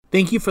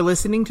Thank you for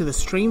listening to the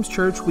Streams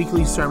Church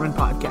Weekly Sermon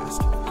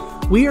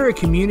Podcast. We are a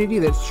community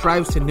that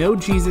strives to know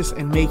Jesus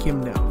and make him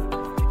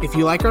known. If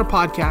you like our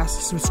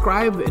podcast,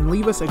 subscribe and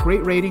leave us a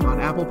great rating on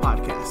Apple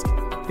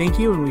Podcast. Thank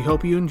you, and we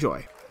hope you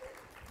enjoy.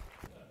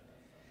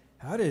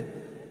 How did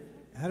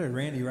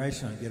Randy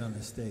Reichon get on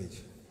the stage?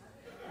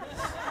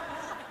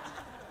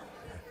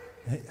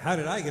 How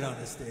did I get on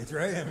the stage,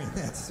 right? I mean,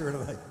 that's sort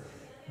of like,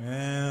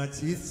 well,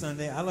 it's Youth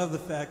Sunday. I love the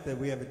fact that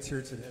we have a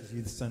church that has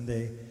Youth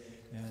Sunday,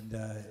 and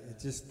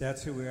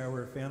that's who we are.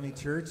 We're a family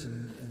church,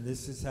 and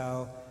this is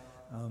how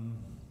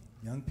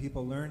young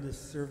people learn to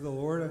serve the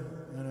Lord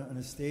on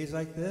a stage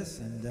like this,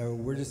 and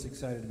we're just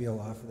excited to be able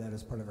to offer that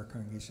as part of our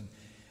congregation.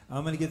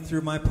 I'm going to get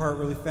through my part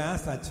really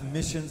fast. It's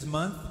Missions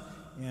Month,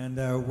 and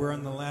we're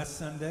on the last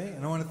Sunday,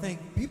 and I want to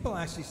thank people.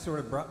 Actually sort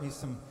of brought me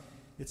some.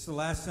 It's the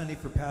last Sunday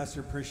for Pastor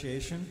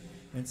Appreciation,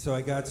 and so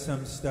I got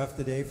some stuff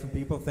today from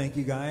people. Thank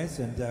you guys,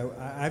 and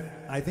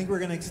I think we're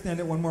going to extend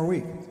it one more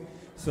week,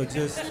 so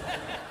just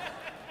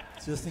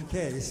in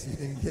case you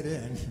didn't get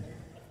in,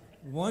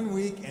 1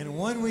 week and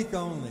 1 week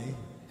only,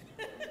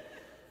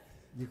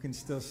 you can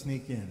still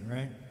sneak in,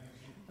 right?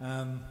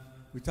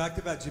 We talked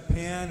about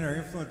Japan, our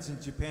influence in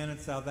Japan and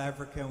South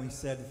Africa, and we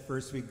said the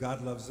first week,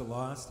 God loves the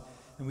lost.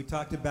 And we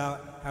talked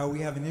about how we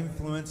have an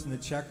influence in the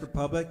Czech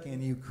Republic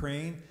and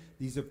Ukraine,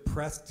 these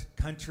oppressed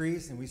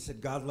countries, and we said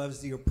God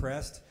loves the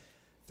oppressed.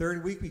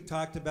 Third week, we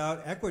talked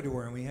about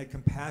Ecuador, and we had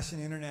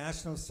Compassion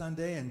International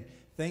Sunday, and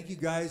thank you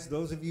guys,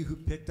 those of you who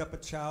picked up a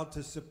child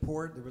to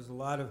support. There was a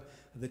lot of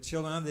the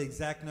children, I don't have the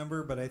exact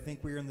number, but I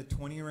think we were in the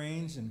 20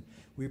 range, and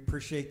we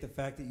appreciate the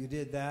fact that you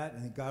did that,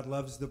 and God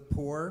loves the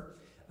poor.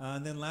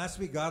 And then last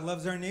week, God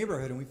loves our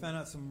neighborhood, and we found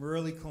out some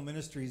really cool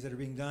ministries that are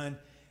being done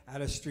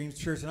out of Streams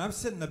Church. And I was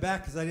sitting in the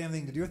back because I didn't have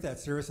anything to do with that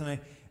service, and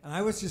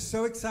I was just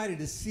so excited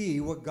to see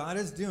what God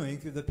is doing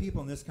through the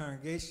people in this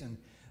congregation,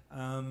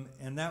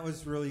 and that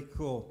was really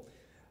cool.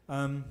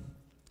 I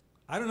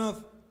don't know if,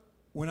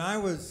 when I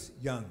was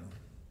young,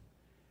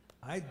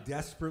 I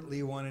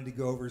desperately wanted to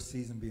go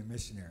overseas and be a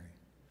missionary.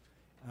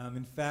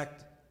 In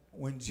fact,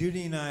 when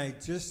Judy and I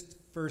just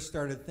first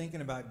started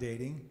thinking about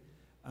dating,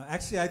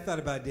 actually I thought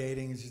about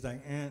dating, and she's like,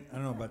 I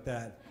don't know about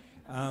that.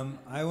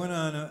 I went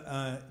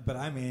on, but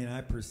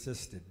I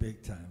persisted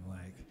big time.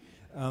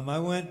 I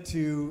went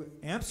to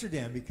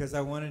Amsterdam because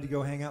I wanted to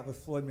go hang out with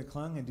Floyd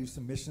McClung and do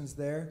some missions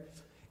there.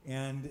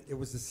 And it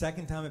was the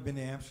second time I'd been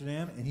to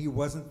Amsterdam, and he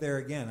wasn't there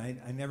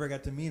again. I never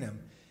got to meet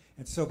him.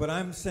 And so, but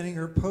I'm sending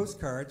her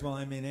postcards while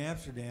I'm in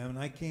Amsterdam, and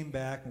I came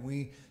back, and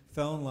we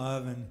fell in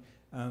love and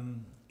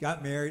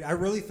got married. I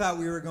really thought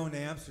we were going to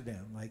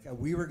Amsterdam.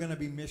 We were going to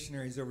be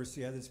missionaries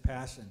overseas. I had this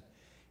passion.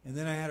 And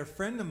then I had a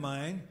friend of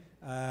mine,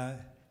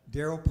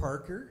 Daryl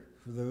Parker,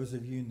 for those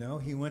of you who know,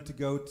 he went to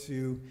go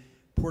to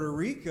Puerto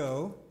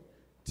Rico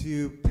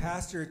to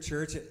pastor a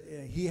church.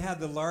 He had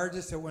the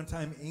largest, at one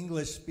time,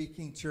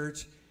 English-speaking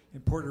church in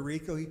Puerto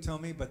Rico, he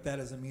told me, but that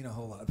doesn't mean a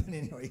whole lot. But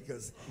anyway, he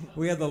goes,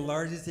 we had the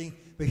largest thing.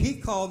 But he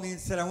called me and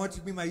said, I want you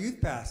to be my youth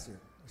pastor.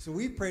 So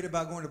we prayed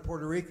about going to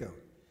Puerto Rico.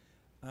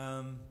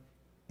 And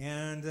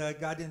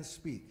God didn't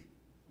speak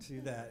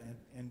to that.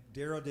 And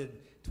Daryl did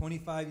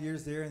 25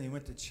 years there, and he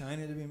went to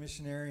China to be a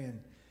missionary.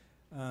 And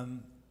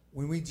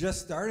when we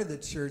just started the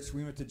church,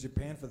 we went to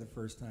Japan for the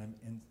first time.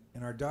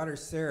 And our daughter,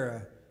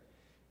 Sarah,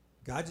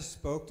 God just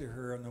spoke to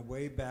her on the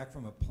way back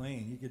from a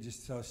plane. You could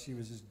just tell she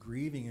was just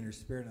grieving in her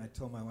spirit. And I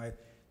told my wife,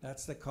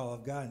 that's the call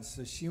of God. And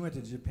so she went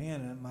to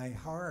Japan, and my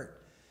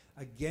heart,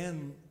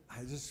 again,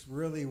 I just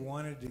really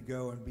wanted to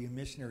go and be a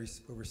missionary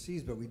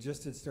overseas, but we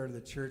just had started the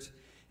church.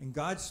 And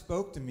God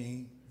spoke to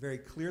me very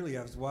clearly.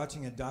 I was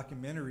watching a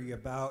documentary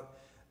about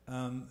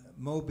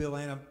Mobile,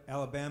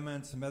 Alabama,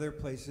 and some other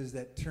places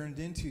that turned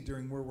into,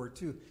 during World War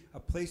II, a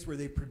place where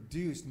they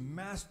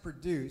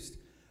mass-produced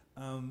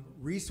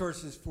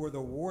resources for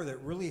the war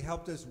that really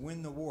helped us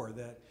win the war,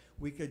 that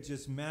we could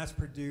just mass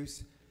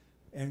produce.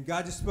 And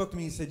God just spoke to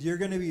me. He said, you're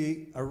going to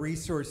be a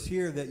resource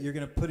here that you're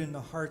going to put in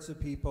the hearts of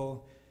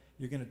people.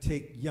 You're going to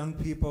take young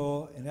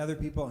people and other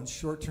people on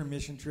short-term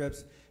mission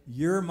trips.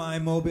 You're my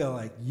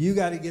Mobile. You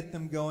got to get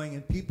them going,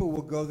 and people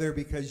will go there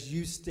because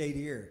you stayed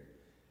here.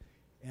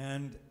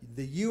 And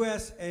the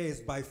USA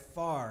is by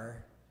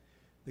far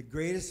the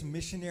greatest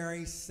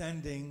missionary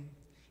sending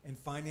and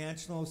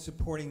financial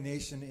supporting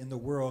nation in the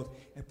world,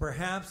 and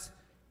perhaps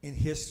in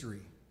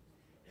history.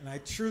 And I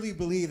truly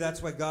believe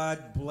that's why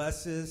God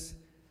blesses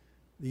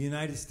the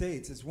United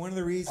States. It's one of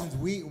the reasons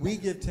we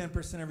give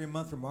 10% every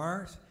month from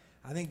ours.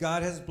 I think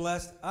God has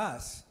blessed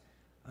us.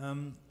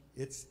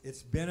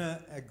 It's been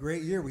a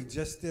great year. We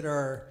just did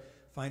our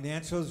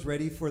financials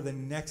ready for the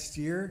next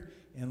year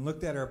and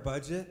looked at our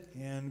budget,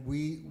 and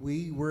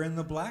we were in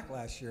the black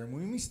last year. And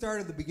when we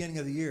started the beginning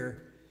of the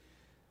year,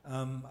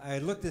 I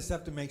looked this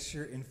up to make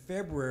sure. In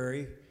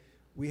February,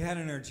 we had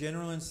in our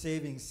general and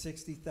savings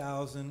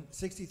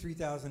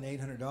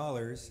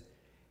 $63,800,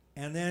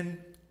 and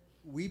then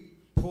we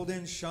pulled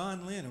in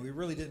Sean Lynn, and we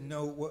really didn't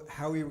know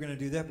how we were going to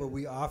do that, but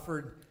we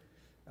offered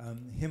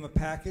him a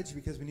package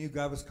because we knew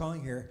God was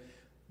calling here.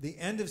 The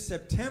end of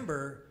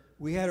September,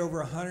 we had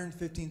over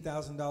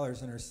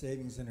 $115,000 in our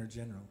savings in our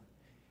general.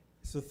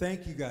 So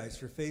thank you guys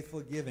for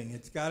faithful giving.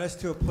 It's got us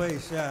to a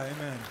place, yeah,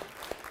 amen,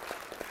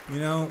 you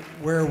know,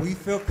 where we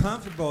feel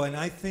comfortable. And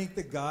I think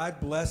that God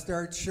blessed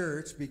our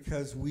church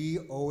because we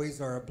always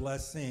are a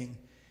blessing,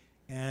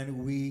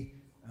 and we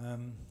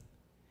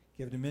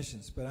give to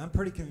missions. But I'm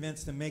pretty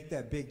convinced to make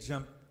that big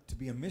jump to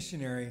be a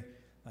missionary,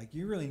 like,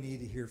 you really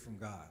need to hear from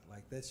God.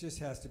 Like, that just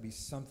has to be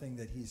something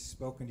that he's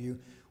spoken to you.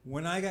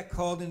 When I got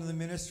called into the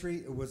ministry,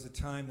 it was a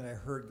time that I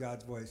heard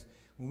God's voice.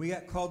 When we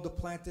got called to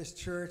plant this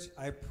church,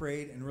 I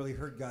prayed and really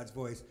heard God's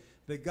voice.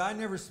 But God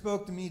never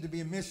spoke to me to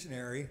be a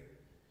missionary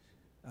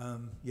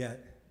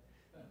yet.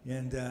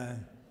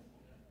 And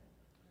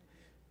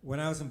when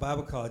I was in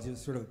Bible college, it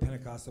was sort of a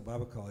Pentecostal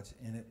Bible college,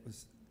 and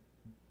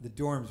the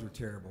dorms were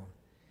terrible.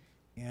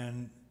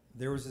 And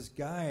there was this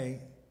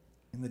guy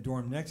in the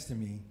dorm next to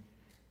me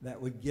that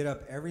would get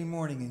up every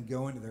morning and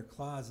go into their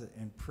closet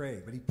and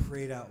pray. But he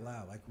prayed out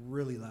loud, like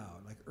really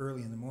loud, like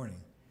early in the morning.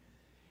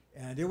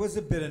 And it was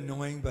a bit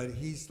annoying, but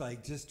he's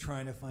like just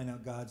trying to find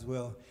out God's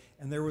will.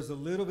 And there was a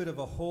little bit of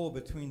a hole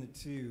between the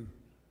two.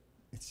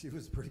 It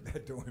was a pretty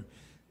bad dorm,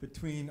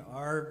 between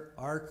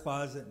our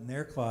closet and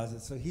their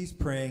closet. So he's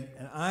praying,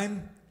 and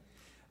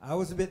I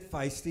was a bit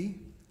feisty,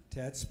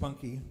 tad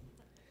spunky.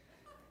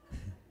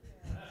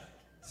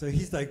 So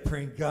he's like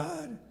praying,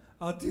 God,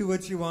 I'll do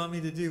what you want me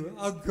to do.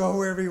 I'll go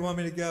wherever you want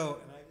me to go.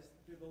 And I just,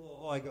 through the little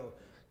hole, I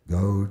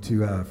go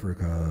to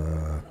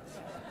Africa.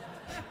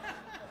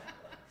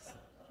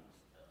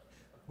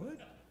 What?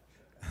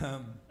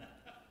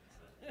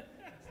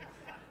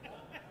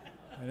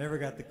 I never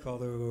got the call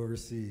to go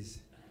overseas.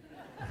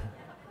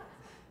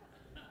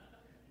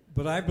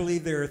 But I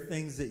believe there are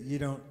things that you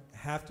don't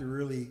have to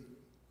really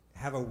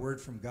have a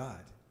word from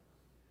God,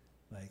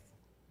 like,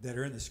 that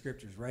are in the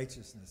scriptures,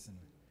 righteousness and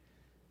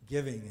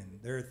giving, and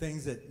there are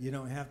things that you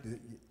don't have to,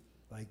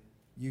 like,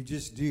 you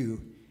just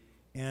do.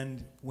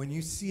 And when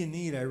you see a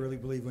need, I really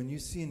believe when you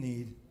see a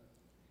need,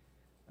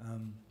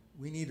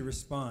 we need to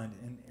respond.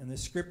 And the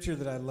scripture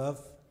that I love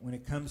when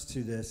it comes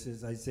to this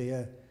is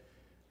Isaiah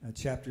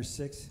chapter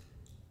 6.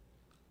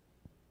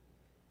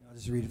 I'll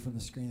just read it from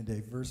the screen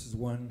today, verses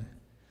 1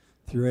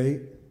 through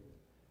 8.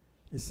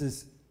 It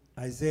says,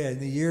 Isaiah, in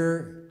the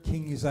year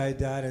King Uzziah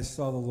died, I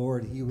saw the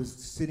Lord. He was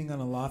sitting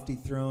on a lofty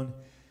throne,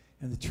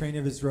 and the train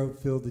of his robe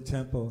filled the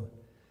temple.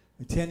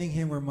 Attending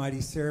him were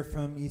mighty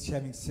seraphim, each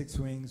having 6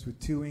 wings. With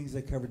 2 wings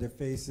they covered their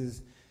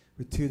faces,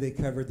 with 2 they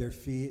covered their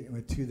feet, and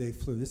with 2 they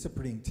flew. This is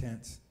pretty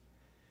intense.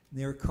 And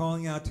they were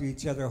calling out to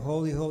each other,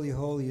 Holy, holy,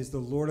 holy is the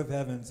Lord of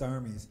heaven's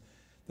armies.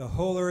 The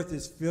whole earth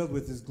is filled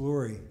with his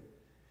glory.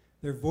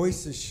 Their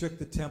voices shook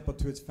the temple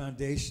to its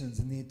foundations,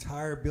 and the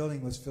entire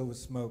building was filled with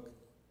smoke.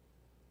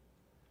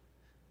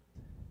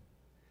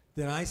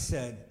 Then I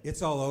said,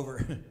 it's all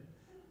over.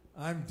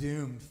 I'm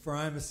doomed, for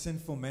I am a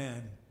sinful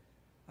man.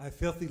 I have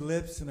filthy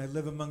lips, and I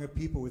live among a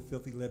people with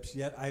filthy lips.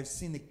 Yet I have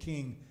seen the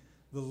King,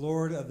 the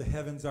Lord of the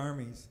heaven's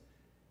armies.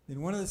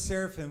 Then one of the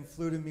seraphim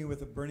flew to me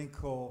with a burning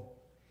coal.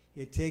 He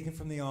had taken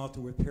from the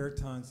altar with pair of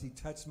tongues. He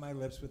touched my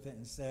lips with it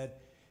and said,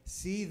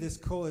 see, this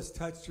coal has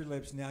touched your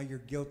lips. Now your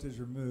guilt is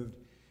removed,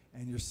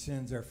 and your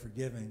sins are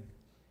forgiven.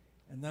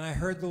 And then I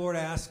heard the Lord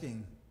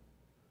asking,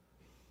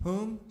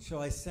 whom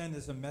shall I send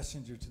as a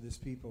messenger to this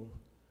people?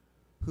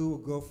 Who will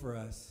go for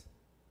us?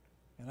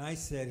 And I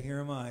said, here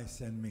am I,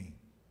 send me.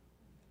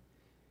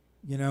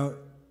 You know,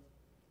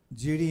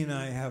 Judy and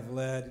I have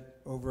led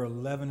over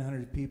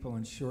 1,100 people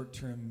on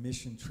short-term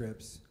mission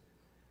trips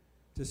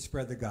to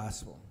spread the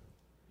gospel,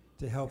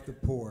 to help the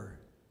poor.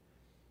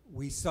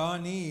 We saw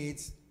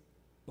needs,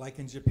 like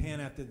in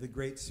Japan after the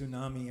great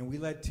tsunami, and we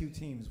led 2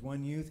 teams,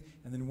 1 youth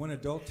and then 1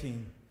 adult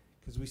team,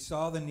 because we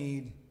saw the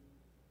need,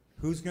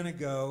 who's going to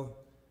go,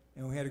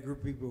 and we had a group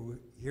of people,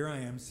 here I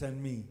am,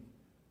 send me.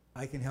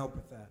 I can help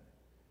with that.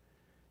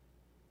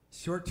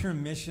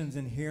 Short-term missions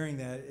and hearing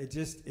that,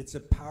 it's a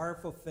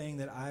powerful thing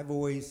that I've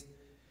always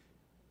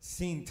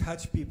seen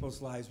touch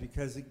people's lives,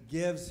 because it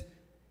gives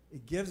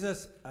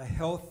us a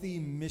healthy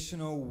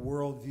missional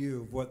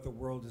worldview of what the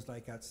world is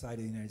like outside of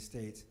the United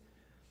States.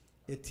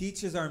 It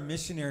teaches our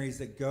missionaries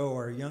that go,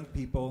 our young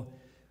people,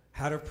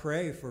 how to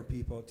pray for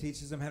people. It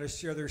teaches them how to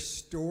share their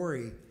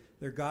story,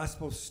 their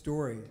gospel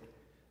story.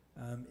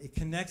 It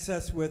connects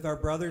us with our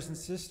brothers and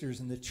sisters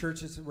in the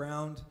churches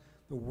around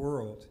the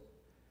world.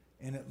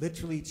 And it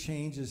literally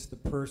changes the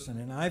person.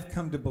 And I've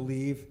come to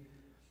believe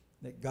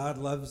that God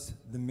loves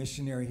the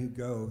missionary who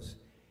goes.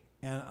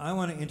 And I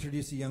want to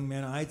introduce a young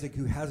man, Isaac,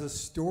 who has a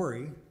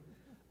story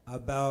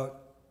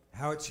about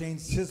how it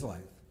changed his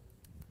life.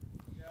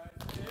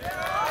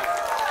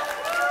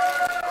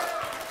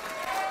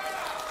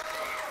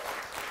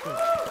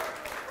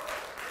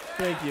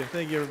 Thank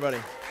you, everybody.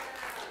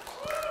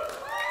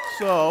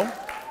 So,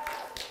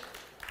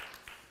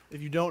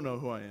 if you don't know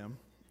who I am,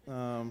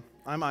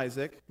 I'm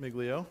Isaac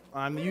Miglio.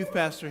 I'm the youth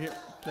pastor here.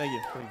 Thank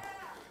you.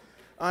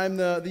 I'm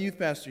the youth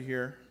pastor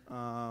here,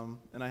 and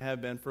I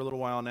have been for a little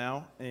while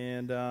now.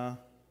 And I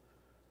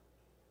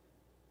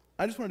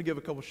just wanted to give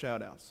a couple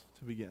shout-outs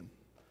to begin.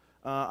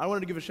 I wanted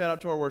to give a shout out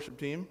to our worship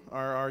team,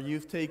 our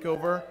youth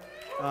takeover.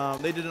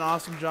 They did an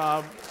awesome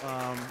job.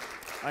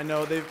 I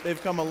know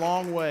they've come a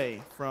long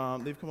way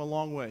from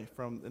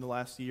in the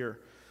last year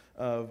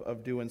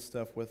of doing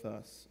stuff with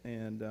us.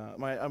 And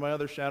my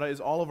other shout out is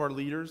all of our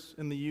leaders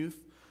in the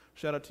youth.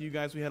 Shout out to you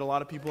guys. We had a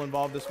lot of people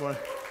involved this morning.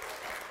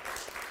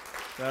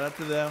 Shout out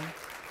to them.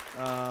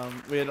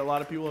 We had a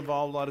lot of people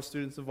involved, a lot of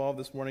students involved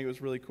this morning. It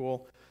was really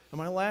cool. And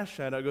my last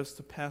shout out goes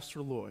to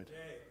Pastor Lloyd.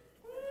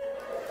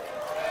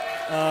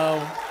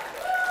 And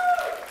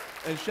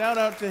shout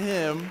out to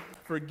him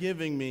for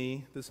giving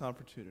me this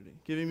opportunity,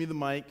 giving me the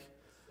mic.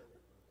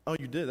 Oh,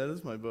 you did? That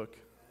is my book.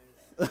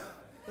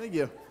 Thank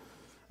you.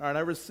 All right, I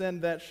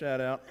rescind that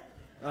shout out.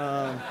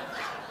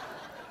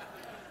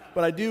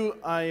 But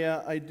shout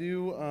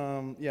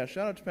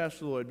out to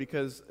Pastor Lloyd,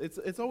 because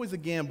it's always a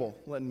gamble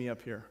letting me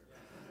up here.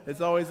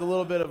 It's always a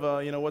little bit of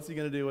a, what's he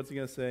going to do? What's he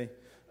going to say?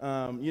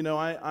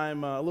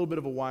 I'm a little bit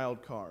of a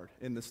wild card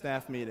in the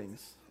staff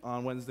meetings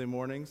on Wednesday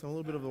mornings. I'm a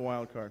little bit of a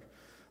wild card.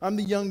 I'm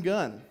the young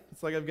gun.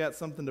 It's like I've got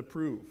something to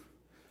prove.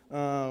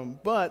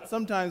 But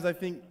sometimes I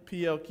think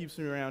PL keeps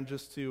me around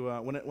just to,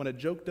 when a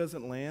joke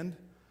doesn't land,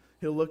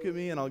 he'll look at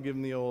me and I'll give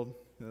him the old,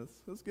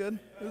 that's good,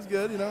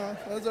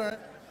 that's all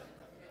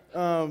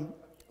right.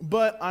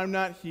 But I'm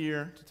not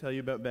here to tell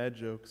you about bad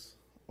jokes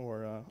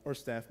or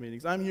staff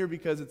meetings. I'm here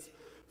because it's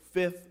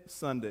Fifth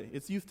Sunday.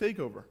 It's Youth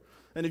Takeover.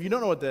 And if you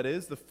don't know what that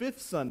is, the fifth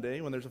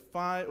Sunday, when there's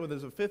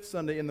a fifth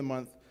Sunday in the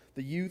month,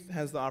 the youth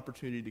has the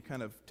opportunity to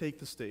kind of take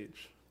the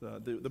stage.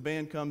 The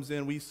band comes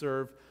in, we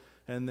serve,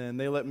 and then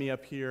they let me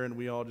up here, and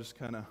we all just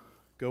kind of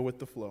go with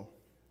the flow.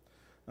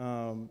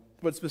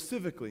 But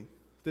specifically,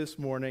 this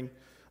morning,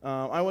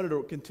 I wanted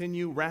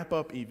to wrap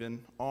up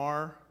even,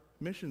 our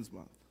Missions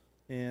Month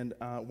and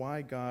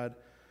why God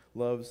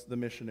loves the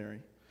missionary.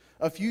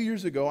 A few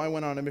years ago, I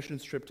went on a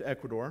missions trip to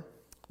Ecuador.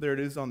 There it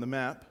is on the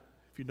map.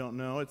 If you don't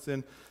know, it's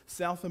in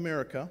South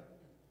America.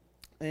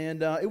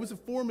 And it was a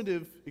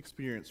formative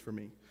experience for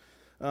me.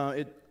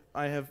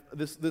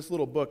 This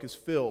little book is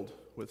filled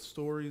with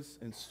stories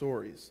and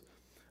stories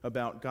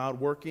about God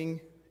working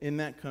in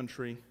that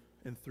country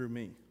and through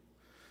me.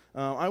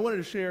 I wanted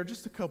to share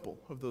just a couple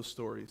of those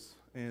stories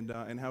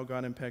and how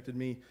God impacted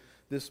me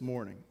this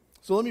morning.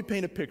 So let me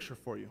paint a picture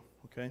for you,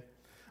 okay?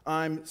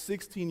 I'm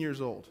 16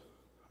 years old.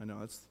 I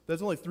know,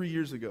 that's only 3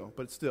 years ago,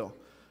 but still.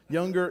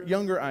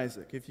 Younger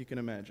Isaac, if you can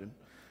imagine.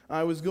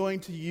 I was going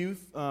to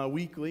youth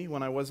weekly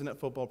when I wasn't at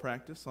football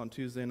practice on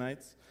Tuesday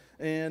nights,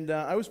 and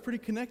I was pretty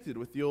connected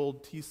with the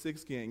old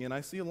T6 gang, and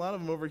I see a lot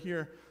of them over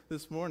here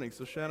this morning,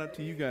 so shout out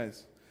to you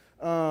guys.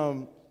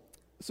 So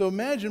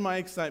imagine my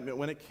excitement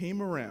when it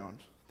came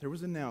around. There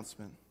was an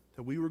announcement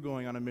that we were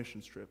going on a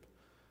mission trip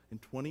in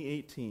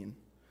 2018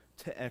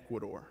 to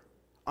Ecuador.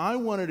 I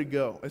wanted to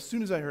go. As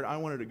soon as I heard, I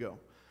wanted to go.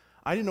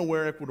 I didn't know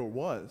where Ecuador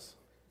was,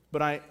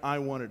 but I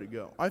wanted to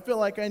go. I felt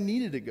like I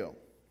needed to go.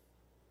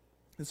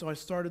 And so I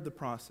started the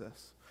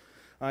process.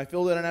 I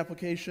filled out an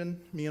application.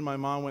 Me and my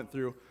mom went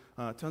through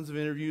tons of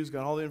interviews,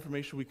 got all the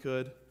information we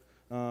could.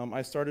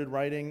 I started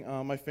writing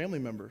my family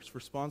members for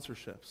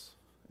sponsorships,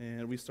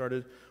 and we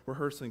started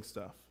rehearsing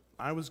stuff.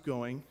 I was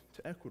going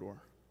to Ecuador.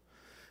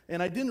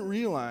 And I didn't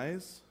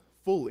realize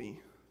fully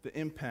the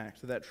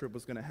impact that trip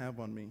was going to have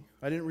on me.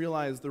 I didn't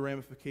realize the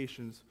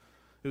ramifications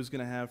it was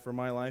going to have for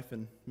my life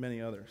and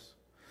many others.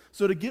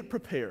 So to get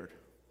prepared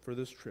for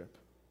this trip,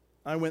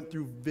 I went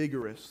through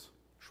vigorous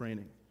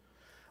training.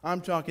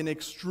 I'm talking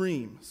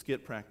extreme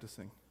skit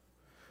practicing.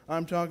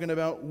 I'm talking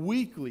about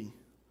weekly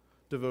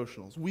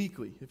devotionals,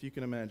 weekly, if you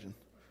can imagine.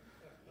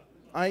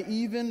 I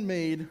even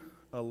made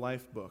a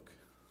life book.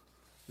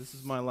 This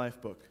is my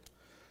life book.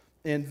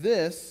 And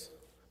this,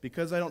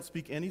 because I don't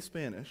speak any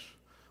Spanish,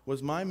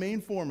 was my main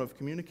form of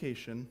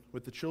communication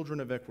with the children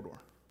of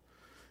Ecuador.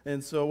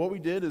 And so what we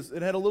did is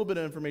it had a little bit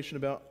of information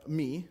about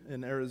me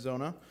in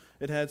Arizona.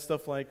 It had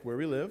stuff like where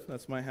we live.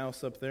 That's my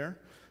house up there.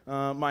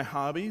 My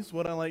hobbies,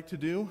 what I like to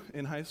do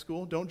in high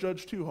school. Don't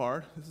judge too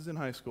hard. This is in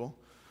high school.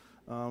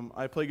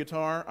 I play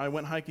guitar. I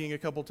went hiking a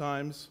couple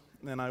times.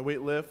 And I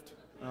weight lift.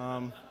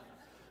 And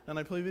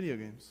I play video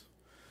games.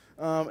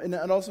 And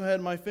it also had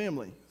my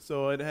family.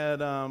 So it had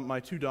my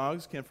 2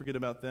 dogs. Can't forget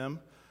about them.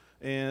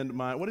 And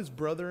what is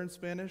brother in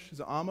Spanish? Is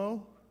it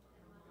amo?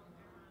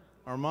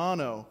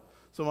 Hermano.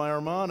 So my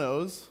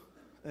hermanos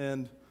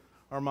and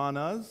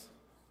hermanas.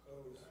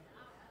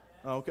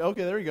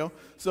 Okay, there you go.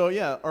 So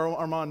yeah,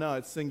 hermana,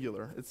 it's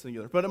singular.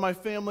 But in my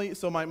family,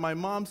 so my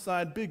mom's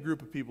side, big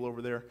group of people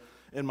over there,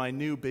 and my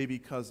new baby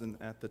cousin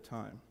at the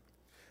time.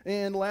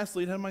 And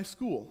lastly, it had my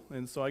school.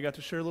 And so I got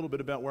to share a little bit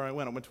about where I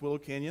went. I went to Willow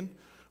Canyon.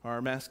 Our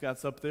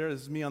mascot's up there.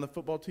 This is me on the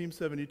football team,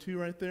 72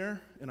 right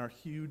there, in our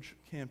huge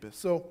campus.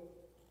 So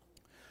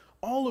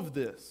all of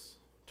this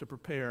to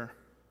prepare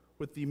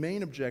with the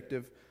main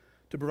objective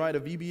to provide a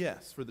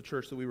VBS for the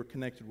church that we were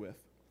connected with.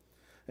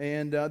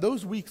 And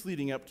those weeks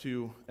leading up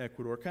to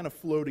Ecuador kind of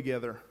flow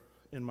together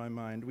in my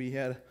mind. We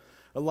had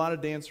a lot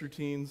of dance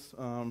routines,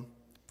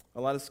 a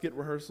lot of skit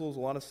rehearsals, a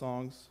lot of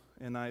songs,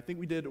 and I think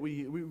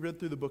we read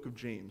through the book of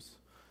James,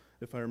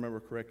 if I remember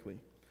correctly.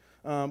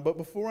 But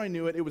before I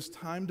knew it, it was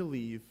time to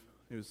leave.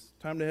 It was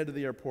time to head to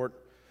the airport.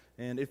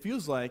 And it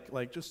feels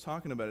like just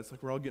talking about it, it's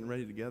like we're all getting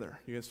ready together.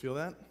 You guys feel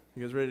that?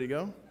 You guys ready to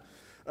go?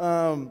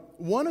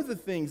 One of the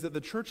things that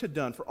the church had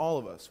done for all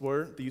of us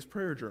were these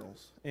prayer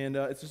journals. And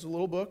it's just a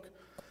little book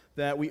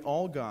that we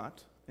all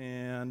got.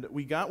 And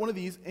we got one of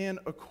these and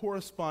a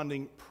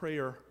corresponding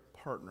prayer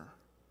partner,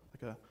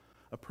 like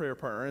a prayer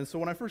partner. And so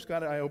when I first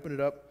got it, I opened it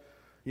up.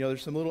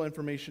 There's some little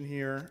information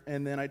here.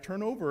 And then I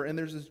turn over, and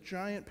there's this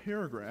giant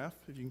paragraph,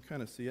 if you can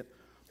kind of see it,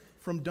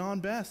 from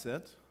Don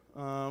Bassett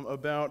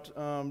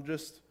about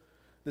just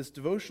this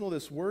devotional,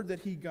 this word that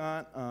he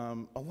got,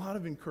 a lot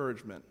of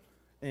encouragement.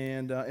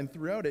 And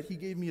throughout it, he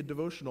gave me a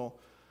devotional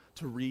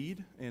to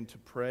read and to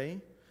pray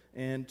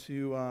and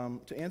to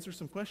answer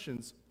some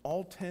questions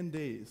all 10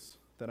 days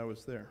that I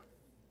was there.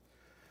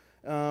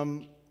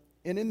 And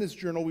in this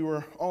journal, we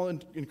were all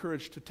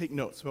encouraged to take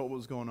notes about what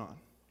was going on.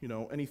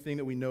 Anything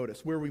that we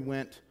noticed, where we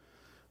went,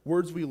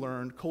 words we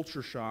learned,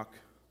 culture shock,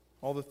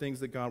 all the things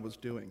that God was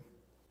doing.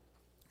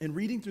 And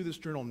reading through this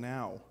journal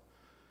now,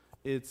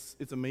 it's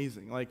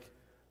amazing. Like,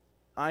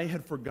 I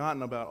had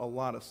forgotten about a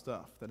lot of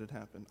stuff that had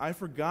happened. I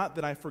forgot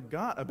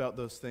about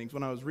those things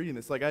when I was reading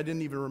this. Like, I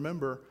didn't even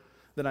remember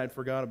that I'd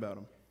forgot about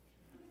them.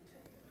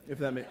 Does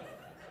that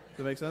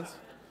make sense?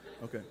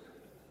 Okay.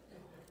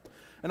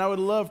 And I would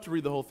love to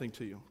read the whole thing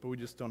to you, but we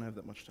just don't have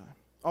that much time.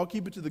 I'll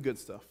keep it to the good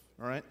stuff,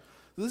 all right?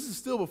 So this is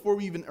still before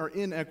we even are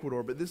in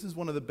Ecuador, but this is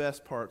one of the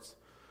best parts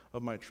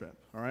of my trip,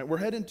 all right? We're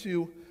heading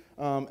to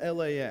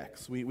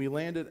LAX. We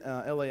landed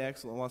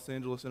LAX, Los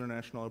Angeles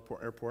International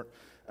Airport.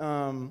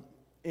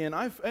 And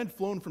I had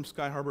flown from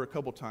Sky Harbor a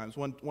couple times,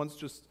 once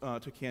just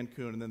to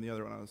Cancun, and then the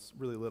other one I was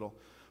really little.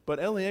 But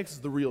LAX is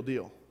the real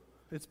deal.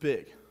 It's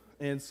big.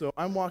 And so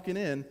I'm walking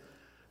in.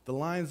 The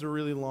lines are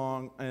really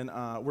long, and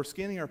we're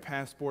scanning our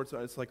passports.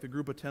 It's like the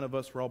group of 10 of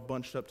us, we're all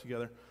bunched up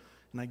together.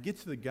 And I get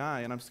to the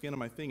guy, and I'm scanning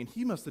my thing, and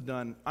he must have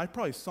done, I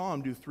probably saw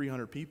him do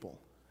 300 people.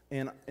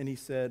 And I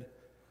said,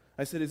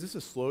 is this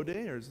a slow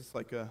day, or is this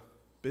like a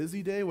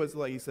busy day? What's it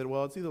like? He said,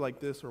 well, it's either like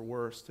this or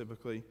worse,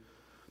 typically.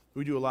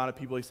 We do a lot of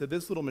people. He said,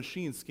 this little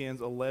machine scans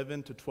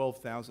 11 to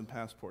 12,000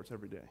 passports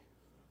every day.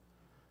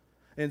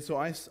 And so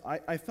I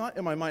thought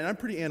in my mind, I'm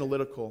pretty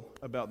analytical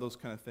about those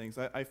kind of things.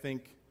 I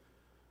think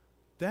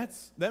that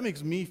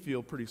makes me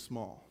feel pretty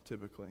small,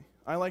 typically.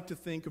 I like to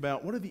think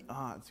about, what are the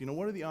odds?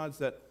 What are the odds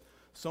that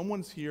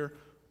someone's here,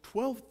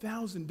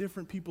 12,000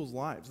 different people's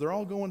lives, they're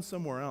all going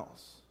somewhere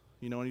else,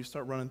 and you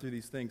start running through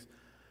these things.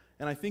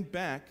 And I think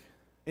back,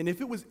 and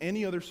if it was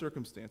any other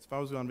circumstance, if I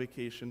was on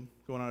vacation,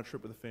 going on a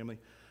trip with a family,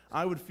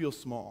 I would feel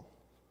small.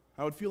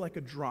 I would feel like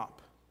a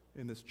drop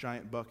in this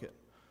giant bucket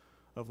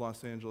of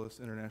Los Angeles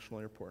International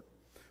Airport.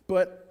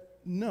 But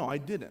no, I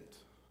didn't.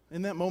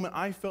 In that moment,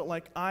 I felt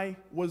like I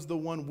was the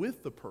one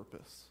with the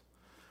purpose.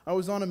 I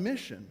was on a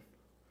mission,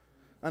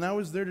 and I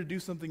was there to do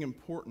something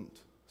important,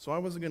 so I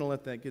wasn't going to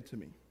let that get to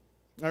me.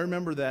 I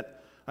remember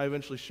that I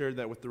eventually shared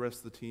that with the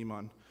rest of the team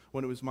on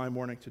when it was my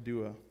morning to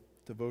do a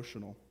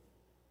devotional.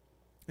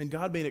 And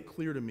God made it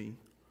clear to me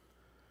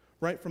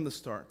right from the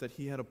start that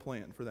he had a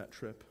plan for that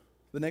trip,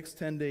 the next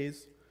 10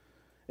 days,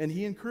 and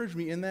he encouraged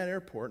me in that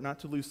airport not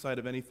to lose sight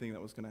of anything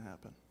that was going to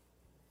happen.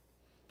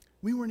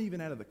 We weren't even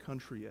out of the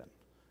country yet,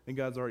 and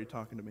God's already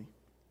talking to me.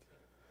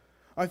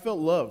 I felt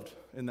loved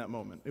in that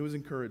moment. It was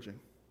encouraging.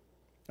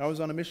 I was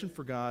on a mission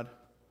for God,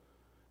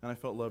 and I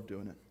felt loved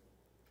doing it.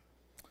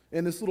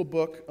 And this little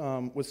book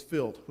was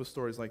filled with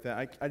stories like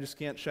that. I just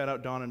can't shout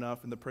out Don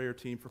enough and the prayer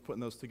team for putting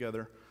those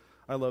together.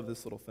 I love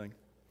this little thing.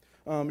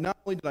 Not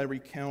only did I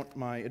recount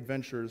my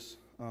adventures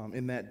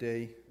in that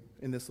day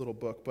in this little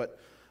book, but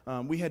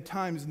we had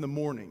times in the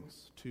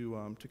mornings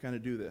to kind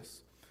of do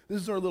this.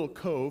 This is our little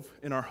cove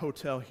in our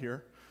hotel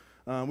here.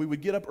 We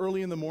would get up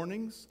early in the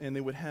mornings, and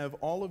they would have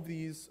all of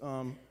these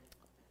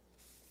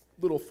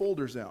little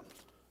folders out.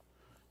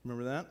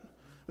 Remember that?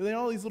 They had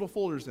all these little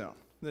folders out.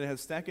 Then it has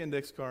stack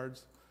index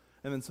cards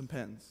and then some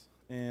pens.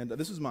 And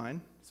this was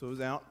mine, so it was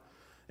out.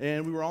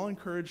 And we were all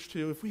encouraged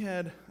to, if we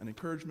had an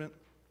encouragement,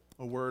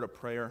 a word, a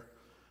prayer,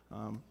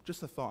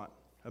 just a thought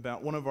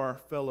about one of our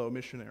fellow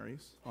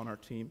missionaries on our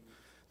team,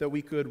 that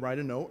we could write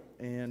a note.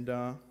 And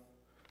I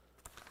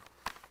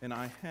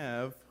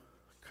have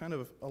kind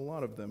of a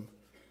lot of them.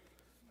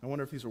 I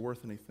wonder if these are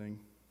worth anything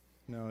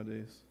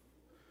nowadays.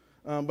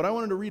 But I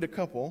wanted to read a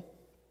couple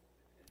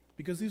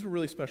because these were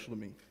really special to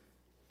me.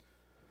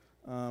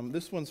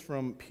 This one's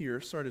from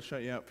Pierce. Sorry to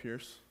shout you out,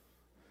 Pierce.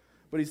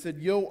 But he said,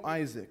 "Yo,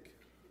 Isaac,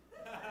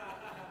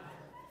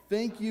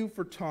 thank you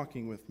for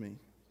talking with me.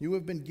 You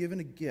have been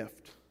given a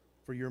gift,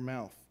 for your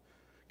mouth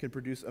can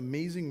produce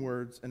amazing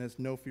words and has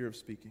no fear of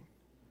speaking.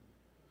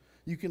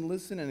 You can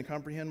listen and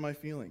comprehend my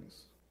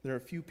feelings. There are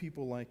few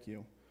people like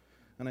you,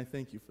 and I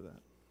thank you for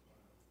that."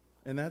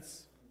 And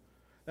that's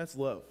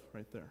love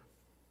right there.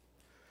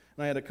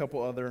 And I had a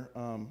couple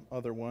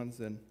other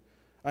ones, and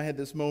I had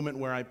this moment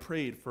where I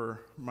prayed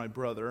for my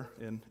brother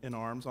in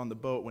arms on the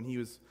boat when he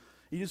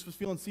just was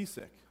feeling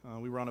seasick.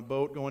 We were on a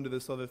boat going to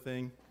this other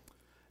thing,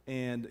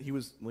 and he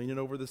was leaning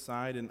over the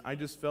side, and I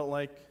just felt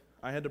like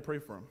I had to pray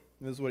for him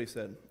And this is what he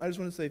said. I just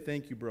want to say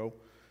thank you, bro.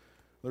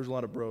 There's a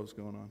lot of bros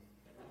going on.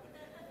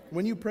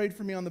 When you prayed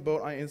for me on the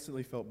boat, I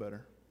instantly felt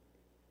better.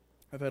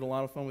 I've had a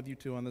lot of fun with you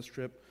too on this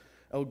trip.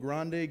 El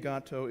Grande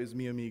Gato is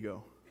mi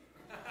amigo.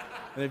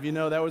 And if you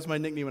know, that was my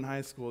nickname in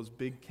high school, is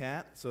Big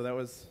Cat. So that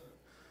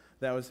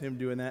was him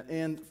doing that.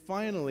 And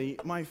finally,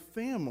 my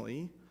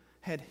family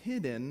had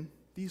hidden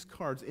these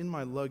cards in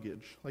my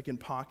luggage, like in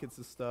pockets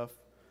of stuff,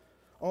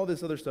 all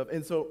this other stuff.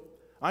 And so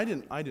I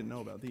didn't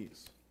know about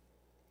these.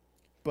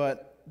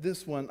 But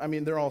this one, I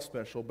mean, they're all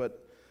special,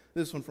 but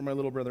this one from my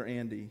little brother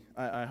Andy.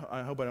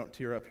 I hope I don't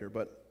tear up here,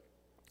 but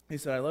he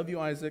said, I love you,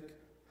 Isaac.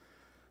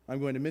 I'm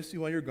going to miss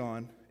you while you're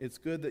gone. It's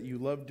good that you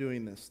love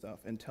doing this stuff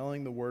and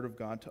telling the word of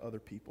God to other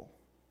people.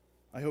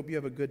 I hope you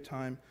have a good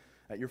time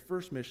at your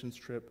first missions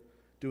trip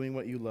doing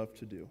what you love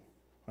to do.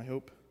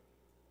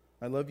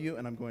 I love you,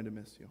 and I'm going to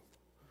miss you.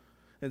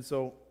 And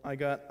so I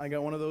got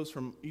one of those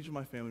from each of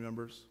my family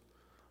members,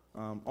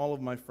 all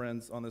of my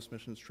friends on this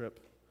missions trip.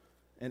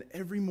 And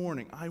every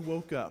morning I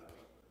woke up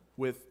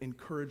with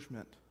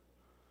encouragement,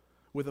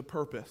 with a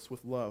purpose,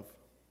 with love.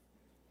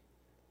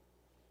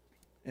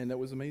 And that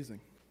was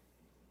amazing.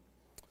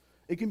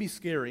 It can be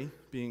scary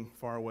being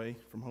far away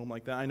from home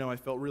like that. I know I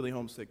felt really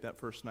homesick that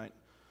first night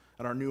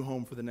at our new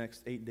home for the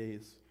next 8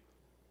 days.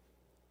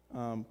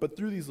 But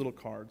through these little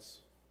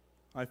cards,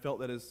 I felt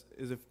that as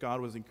if God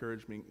was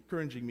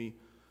encouraging me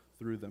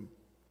through them.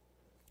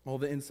 All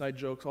the inside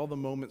jokes, all the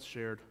moments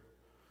shared,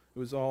 it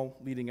was all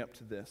leading up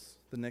to this,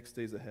 the next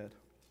days ahead.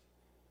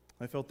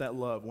 I felt that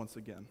love once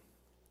again.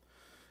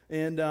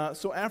 And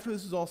so after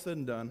this is all said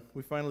and done,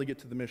 we finally get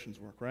to the missions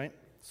work, right?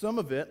 Some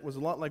of it was a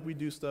lot like we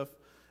do stuff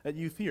at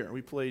youth here.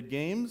 We played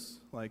games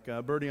like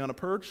Birdie on a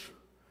Perch,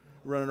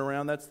 running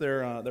around. That's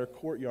their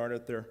courtyard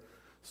at their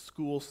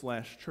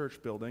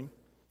school/church building.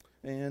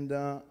 And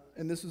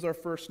this is our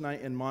first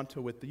night in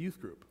Manta with the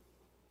youth group.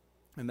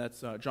 And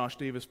that's Josh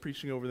Davis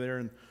preaching over there,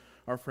 and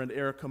our friend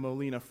Erica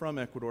Molina from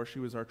Ecuador. She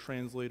was our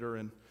translator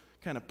and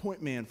kind of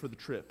point man for the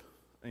trip.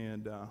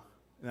 And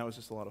that was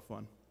just a lot of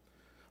fun.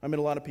 I met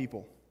a lot of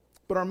people.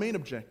 But our main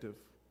objective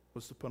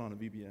was to put on a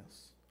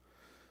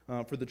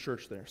VBS for the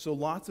church there. So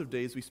lots of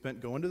days we spent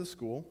going to the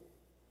school,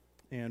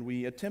 and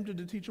we attempted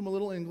to teach them a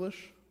little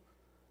English.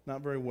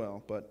 Not very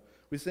well, but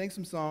we sang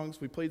some songs,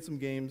 we played some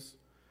games,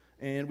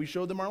 and we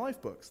showed them our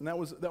life books. And that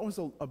was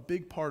a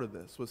big part of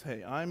this, was,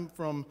 hey, I'm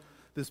from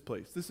this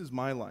place. This is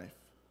my life.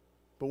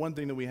 But one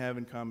thing that we have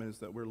in common is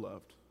that we're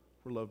loved.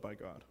 We're loved by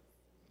God.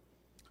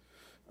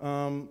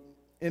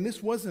 And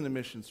this wasn't a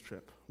missions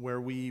trip where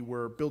we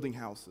were building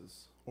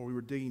houses or we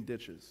were digging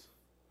ditches.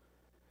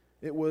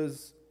 It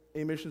was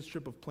a missions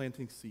trip of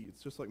planting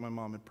seeds, just like my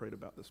mom had prayed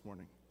about this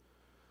morning.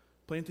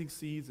 Planting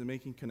seeds and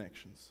making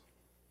connections.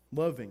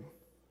 Loving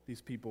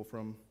these people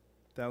from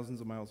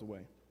thousands of miles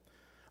away.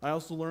 I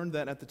also learned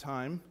that at the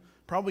time,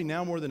 probably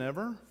now more than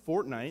ever,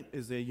 Fortnite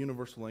is a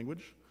universal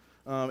language.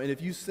 And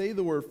if you say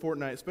the word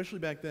Fortnite, especially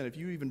back then, if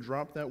you even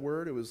dropped that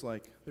word, it was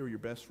like they were your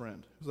best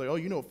friend. It was like, oh,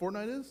 you know what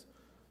Fortnite is?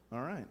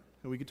 All right.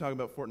 And we could talk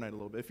about Fortnite a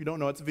little bit. If you don't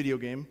know, it's a video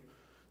game.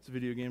 It's a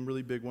video game,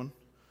 really big one.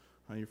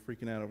 You're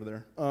freaking out over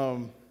there.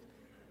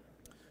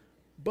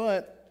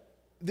 But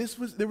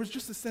there was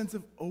just a sense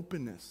of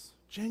openness,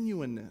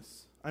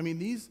 genuineness. I mean,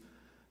 these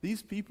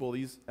people,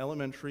 these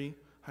elementary,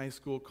 high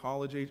school,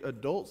 college-age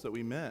adults that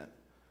we met,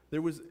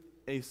 there was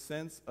a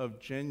sense of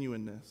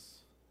genuineness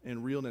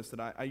and realness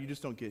that you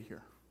just don't get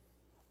here.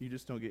 You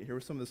just don't get here.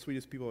 We're some of the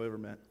sweetest people I've ever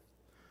met.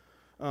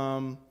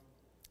 And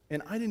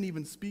I didn't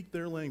even speak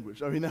their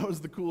language. I mean, that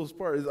was the coolest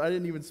part, is I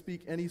didn't even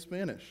speak any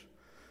Spanish.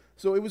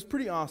 So it was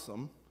pretty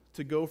awesome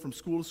to go from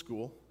school to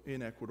school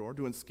in Ecuador,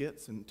 doing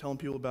skits and telling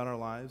people about our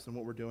lives and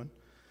what we're doing,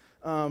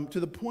 to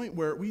the point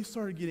where we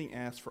started getting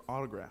asked for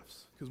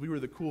autographs, because we were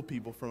the cool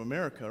people from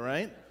America,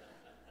 right?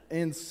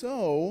 And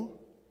so,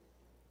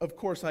 of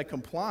course, I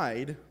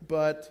complied,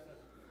 but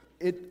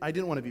I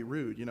didn't want to be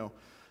rude, you know.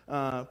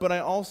 But I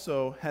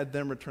also had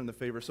them return the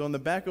favor. So in the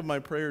back of my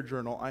prayer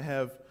journal, I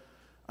have,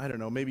 I don't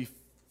know, maybe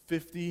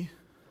 50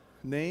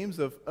 names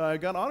of, I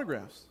got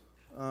autographs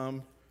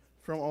from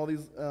all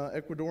these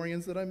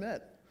Ecuadorians that I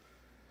met.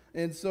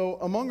 And so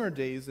among our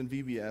days in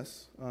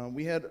VBS,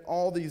 we had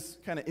all these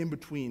kind of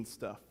in-between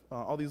stuff,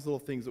 all these little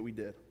things that we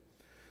did.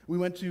 We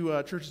went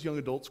to Church's Young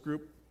Adults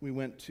group. We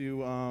went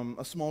to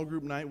a small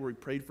group night where we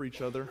prayed for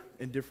each other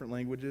in different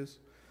languages.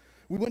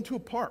 We went to a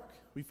park.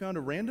 We found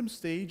a random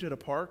stage at a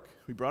park.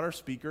 We brought our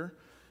speaker,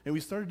 and we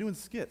started doing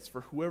skits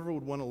for whoever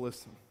would want to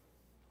listen.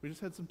 We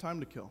just had some time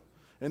to kill.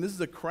 And this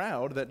is a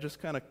crowd that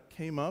just kind of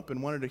came up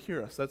and wanted to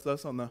hear us. That's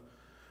us on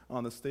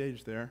the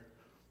stage there.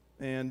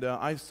 And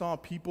I saw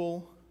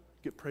people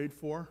get prayed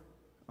for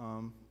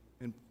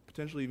and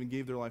potentially even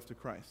gave their life to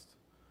Christ.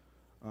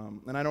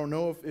 And I don't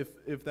know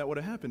if that would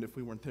have happened if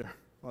we weren't there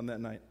on that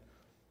night.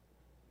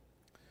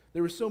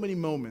 There were so many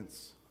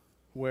moments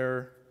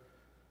where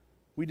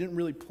we didn't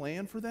really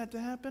plan for that to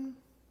happen,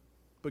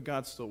 but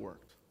God still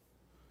worked.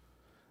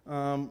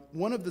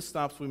 One of the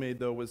stops we made,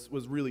 though,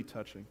 was really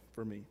touching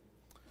for me.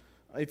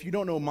 If you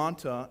don't know,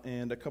 Manta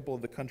and a couple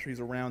of the countries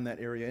around that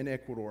area in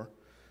Ecuador,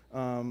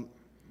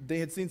 they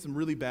had seen some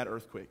really bad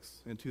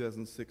earthquakes in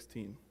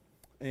 2016.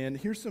 And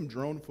here's some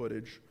drone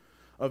footage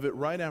of it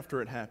right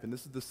after it happened.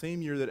 This is the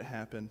same year that it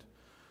happened.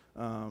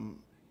 And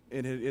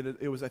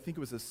it was, I think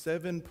it was a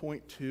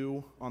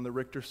 7.2 on the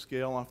Richter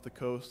scale off the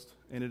coast,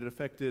 and it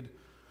affected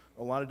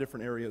a lot of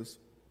different areas.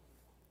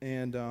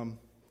 And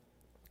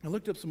I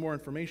looked up some more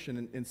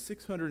information, and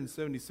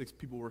 676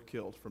 people were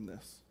killed from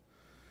this.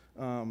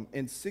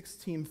 And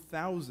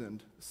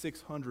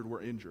 16,600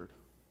 were injured.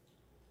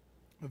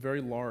 A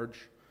very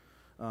large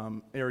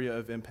area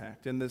of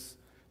impact. And this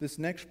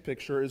next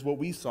picture is what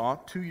we saw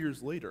 2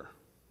 years later.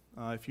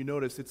 If you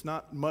notice, it's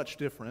not much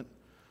different.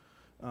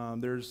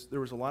 There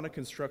was a lot of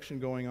construction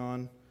going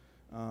on.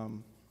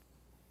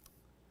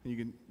 You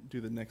can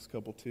do the next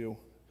couple too.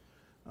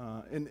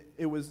 And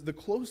it was the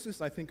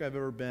closest I think I've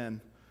ever been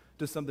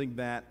to something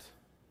that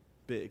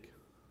big,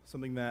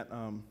 something that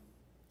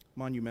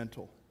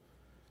monumental.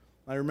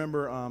 I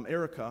remember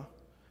Erica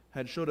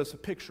had showed us a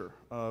picture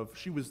of,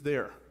 she was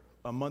there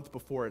a month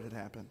before it had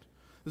happened.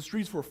 The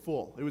streets were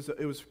full. It was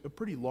a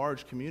pretty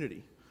large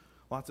community.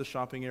 Lots of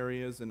shopping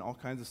areas and all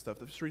kinds of stuff.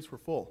 The streets were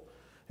full.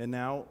 And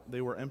now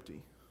they were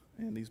empty.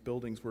 And these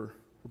buildings were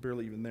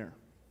barely even there.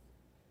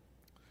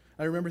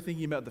 I remember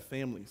thinking about the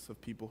families of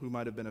people who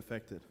might have been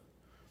affected.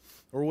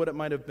 Or what it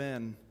might have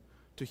been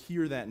to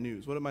hear that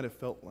news, what it might have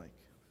felt like.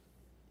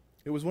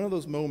 It was one of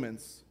those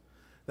moments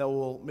that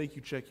will make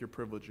you check your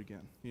privilege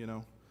again, you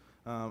know.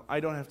 I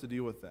don't have to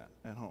deal with that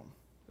at home.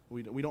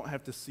 We don't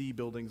have to see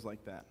buildings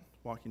like that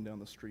walking down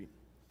the street.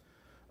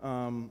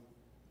 And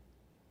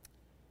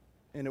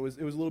it was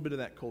a little bit of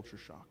that culture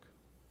shock.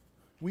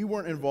 We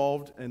weren't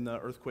involved in the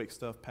earthquake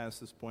stuff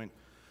past this point,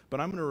 but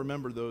I'm going to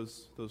remember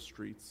those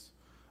streets.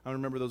 I'm going to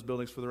remember those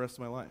buildings for the rest of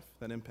my life,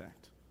 that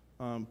impact.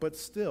 But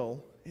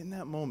still, in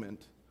that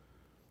moment,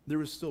 there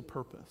was still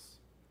purpose.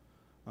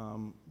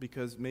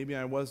 Because maybe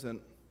I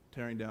wasn't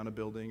tearing down a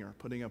building or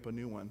putting up a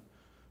new one,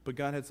 but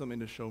God had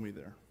something to show me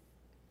there.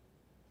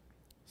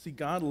 See,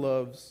 God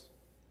loves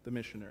the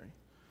missionary.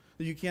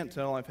 You can't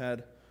tell, I've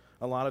had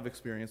a lot of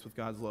experience with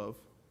God's love.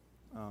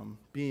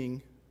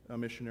 Being a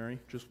missionary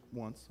just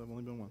once. I've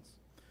only been once.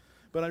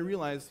 But I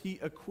realized he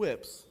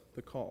equips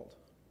the called.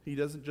 He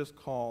doesn't just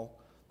call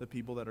the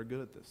people that are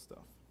good at this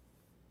stuff.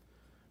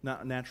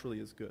 Not naturally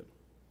is good.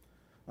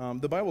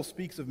 The Bible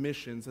speaks of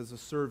missions as a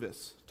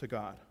service to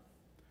God.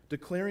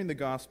 Declaring the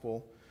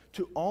gospel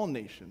to all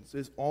nations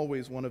is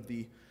always one of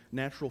the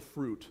natural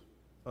fruit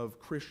of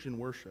Christian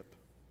worship.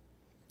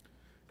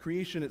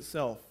 Creation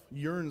itself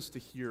yearns to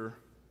hear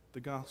the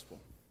gospel.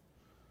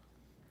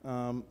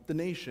 The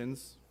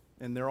nations,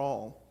 and they're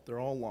all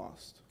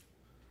lost,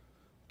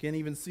 can't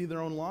even see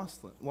their own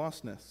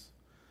lostness.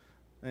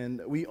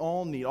 And we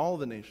all need, all of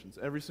the nations,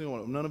 every single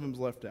one of them, none of them's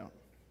left out.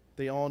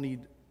 They all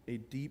need a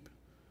deep,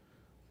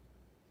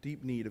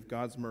 deep need of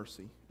God's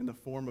mercy in the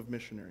form of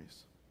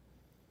missionaries.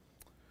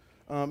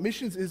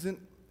 Missions isn't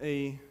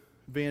a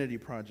vanity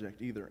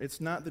project either. It's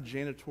not the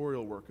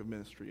janitorial work of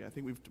ministry. I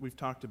think we've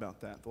talked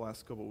about that the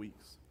last couple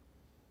weeks.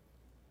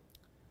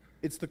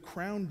 It's the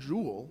crown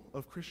jewel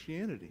of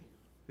Christianity.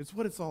 It's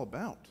what it's all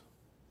about.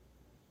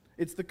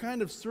 It's the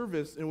kind of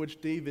service in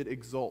which David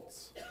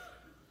exults,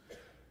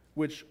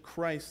 which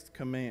Christ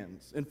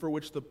commands, and for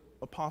which the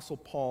Apostle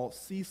Paul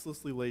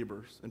ceaselessly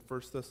labors in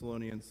 1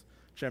 Thessalonians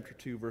chapter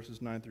 2,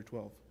 verses 9 through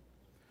 12.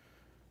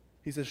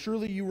 He says,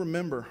 "Surely you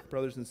remember,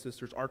 brothers and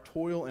sisters, our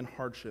toil and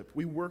hardship.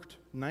 We worked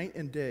night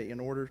and day in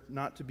order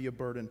not to be a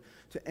burden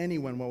to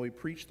anyone while we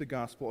preached the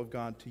gospel of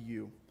God to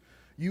you.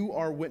 You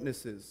are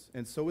witnesses,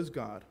 and so is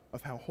God,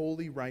 of how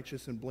holy,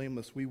 righteous, and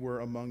blameless we were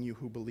among you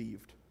who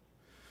believed.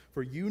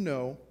 For you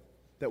know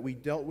that we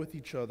dealt with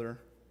each other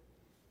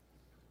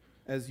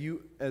as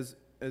you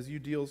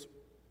deals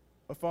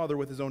a father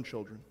with his own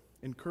children,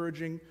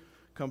 encouraging,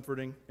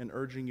 comforting, and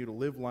urging you to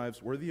live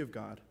lives worthy of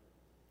God,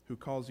 who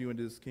calls you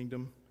into his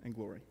kingdom and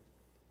glory."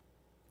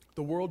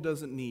 The world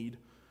doesn't need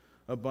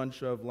a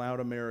bunch of loud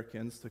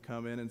Americans to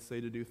come in and say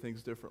to do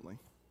things differently.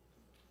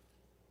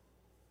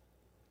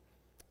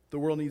 The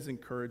world needs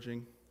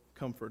encouraging,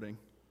 comforting,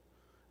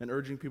 and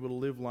urging people to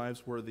live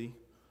lives worthy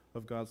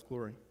of God's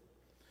glory.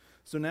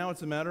 So now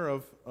it's a matter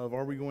of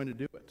are we going to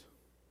do it?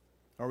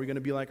 Are we going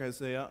to be like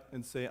Isaiah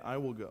and say, "I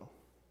will go.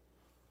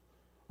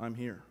 I'm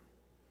here"?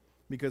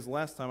 Because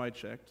last time I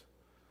checked,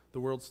 the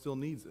world still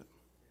needs it.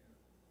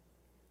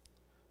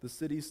 The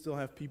cities still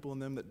have people in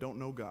them that don't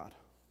know God.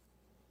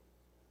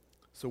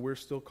 So we're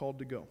still called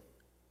to go.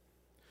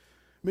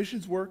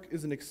 Missions work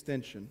is an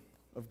extension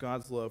of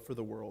God's love for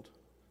the world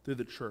through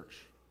the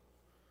church.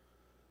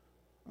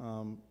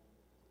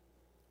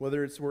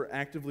 Whether it's we're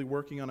actively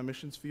working on a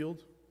missions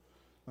field,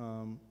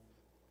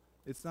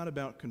 it's not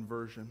about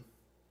conversion.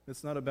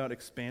 It's not about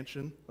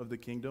expansion of the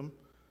kingdom.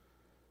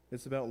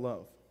 It's about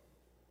love.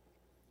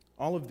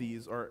 All of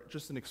these are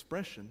just an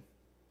expression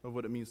of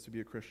what it means to be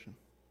a Christian.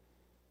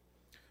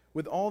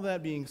 With all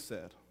that being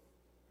said,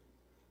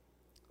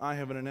 I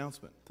have an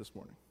announcement this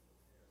morning.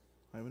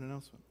 I have an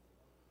announcement.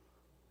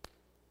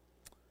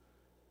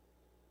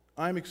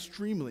 I'm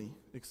extremely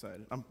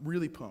excited. I'm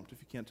really pumped, if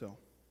you can't tell,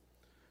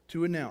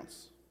 to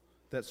announce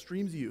that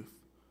Streams Youth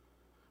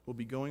will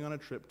be going on a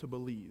trip to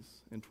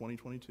Belize in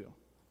 2022.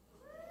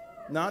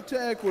 Not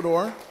to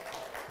Ecuador.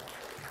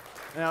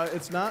 Now,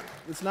 it's not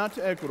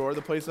to Ecuador,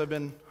 the place I've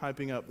been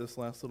hyping up this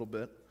last little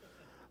bit.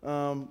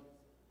 But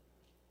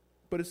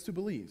it's to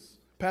Belize.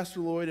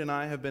 Pastor Lloyd and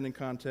I have been in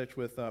contact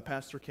with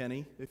Pastor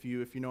Kenny. If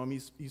you know him,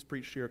 he's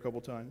preached here a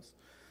couple times.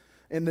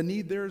 And the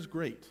need there is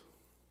great.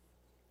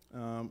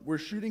 We're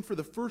shooting for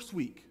the first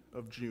week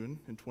of June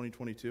in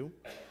 2022.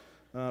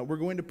 We're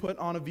going to put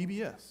on a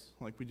VBS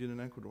like we did in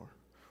Ecuador.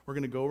 We're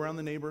going to go around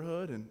the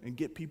neighborhood and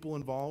get people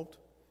involved.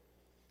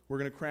 We're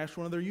going to crash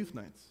one of their youth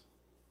nights.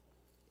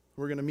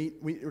 We're going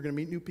to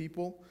meet new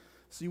people,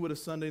 see what a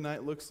Sunday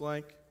night looks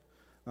like,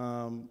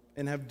 and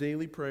have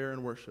daily prayer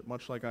and worship,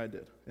 much like I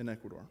did in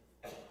Ecuador.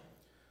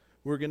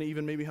 We're going to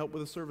even maybe help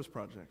with a service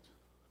project.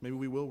 Maybe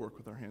we will work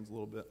with our hands a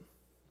little bit.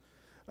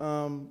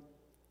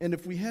 And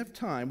if we have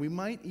time, we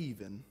might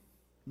even,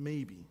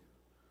 maybe,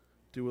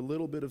 do a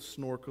little bit of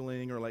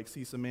snorkeling or like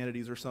see some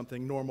manatees or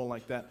something normal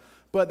like that.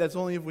 But that's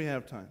only if we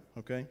have time,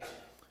 okay?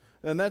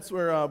 And that's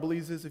where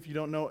Belize is. If you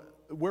don't know,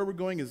 where we're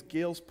going is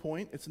Gales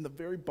Point. It's in the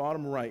very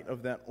bottom right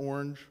of that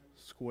orange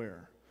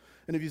square.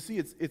 And if you see,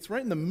 it's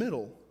right in the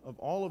middle of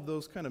all of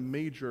those kind of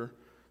major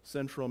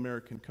Central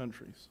American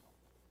countries.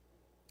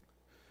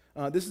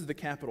 This is the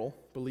capital,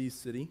 Belize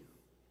City.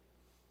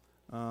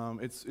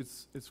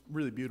 It's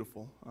really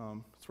beautiful.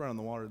 It's right on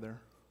the water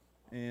there.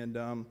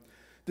 And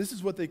this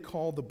is what they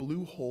call the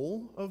blue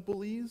hole of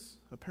Belize.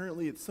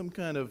 Apparently it's some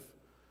kind of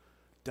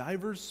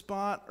diver's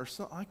spot or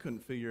something. I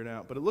couldn't figure it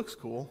out, but it looks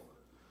cool.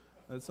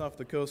 It's off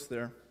the coast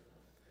there.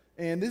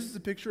 And this is a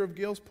picture of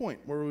Gales Point,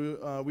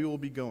 where we will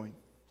be going.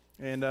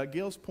 And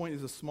Gales Point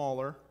is a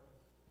smaller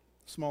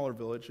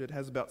village. It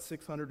has about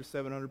 600 to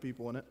 700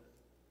 people in it.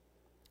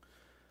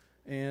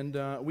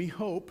 And we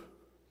hope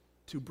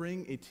to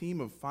bring a team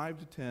of 5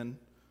 to 10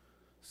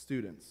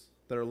 students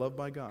that are loved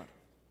by God.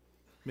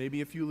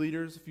 Maybe a few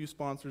leaders, a few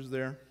sponsors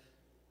there.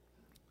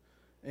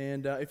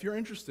 And if you're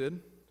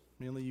interested,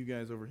 mainly you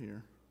guys over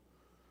here,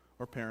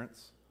 or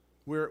parents,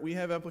 we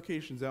have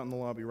applications out in the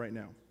lobby right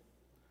now.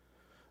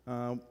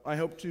 I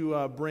hope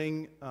to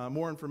bring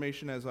more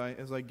information as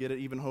I get it,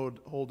 even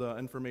hold an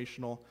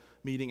informational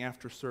meeting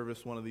after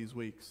service one of these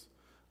weeks.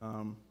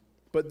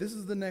 But this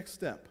is the next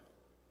step.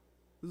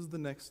 This is the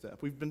next step.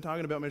 We've been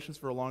talking about missions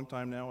for a long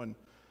time now, and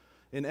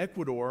in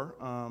Ecuador,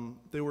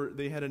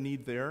 they had a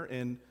need there,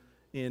 and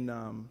in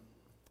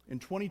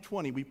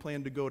 2020 we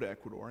planned to go to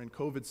Ecuador, and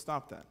COVID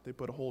stopped that. They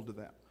put a hold to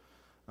that.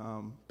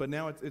 But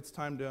now it's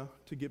time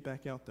to get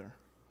back out there,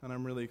 and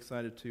I'm really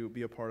excited to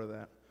be a part of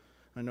that.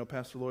 I know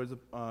Pastor Lloyd's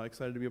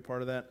excited to be a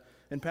part of that,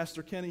 and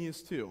Pastor Kenny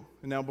is too.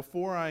 And now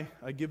before I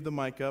give the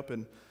mic up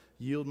and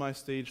yield my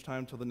stage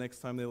time till the next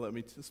time they let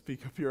me to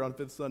speak up here on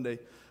Fifth Sunday,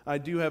 I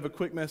do have a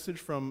quick message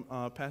from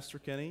Pastor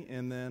Kenny,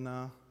 and then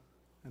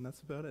and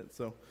that's about it.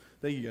 So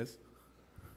thank you guys.